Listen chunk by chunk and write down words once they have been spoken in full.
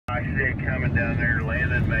see it coming down there,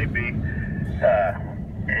 landing maybe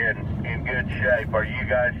in good shape. Are you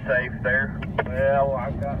guys safe there? Well,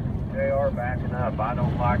 I've got JR backing up. I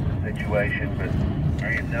don't like the situation, but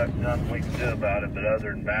there ain't nothing we can do about it but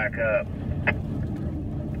other than back up.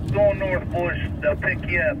 Going north, boys. They'll pick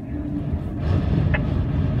you up.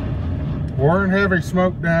 We're in heavy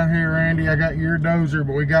smoke down here, Randy. I got your dozer,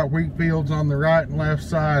 but we got wheat fields on the right and left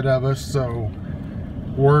side of us, so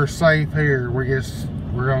we're safe here. We're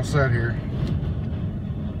gonna sit here.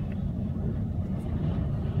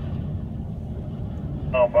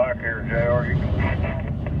 On back here, JR, you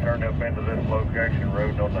can turn up into this location,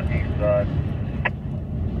 road on the east side.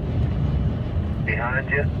 Behind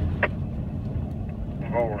you.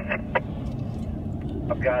 Forward.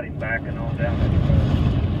 I've got him backing on down this road.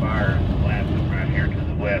 Fire blasting right here to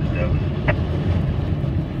the west of us.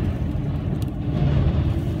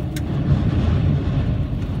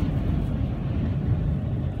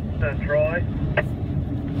 Troy? I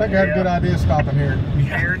think I had a good idea stopping here.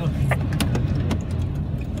 Scared?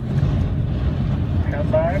 Come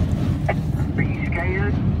back. Are you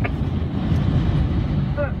scared?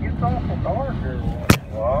 Look, it's awful dark here.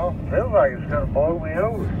 Well, feels like it's gonna blow me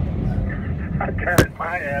over. I turned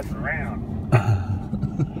my ass around.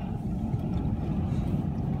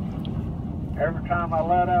 Every time I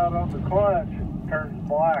let out on the clutch, it turns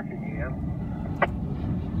black again.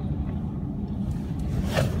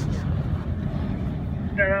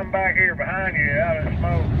 And I'm back here behind you, out of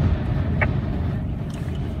smoke.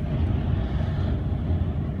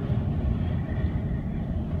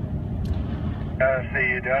 I see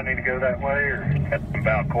you. Do I need to go that way, or that's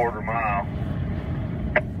about a quarter mile?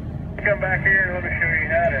 Come back here and let me show you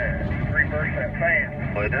how to reverse that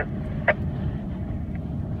fan. Would it?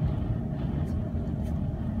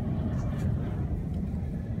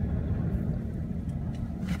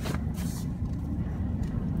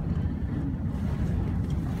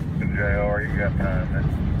 JR, you got time.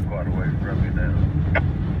 That's quite a way from you now.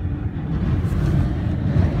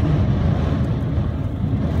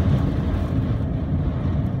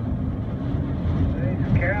 These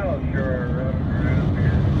cows sure are running around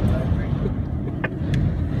here.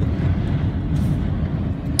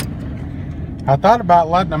 I thought about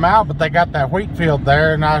letting them out, but they got that wheat field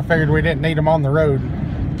there, and I figured we didn't need them on the road.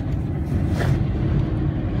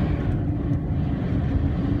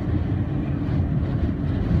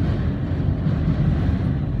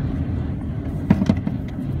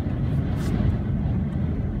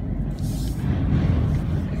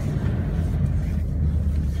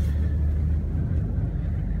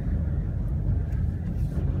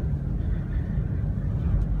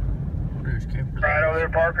 Right over there,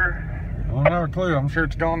 Parker. I don't have a clue. I'm sure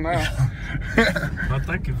it's gone now. I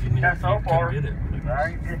think if you need to come get it.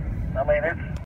 I mean, it's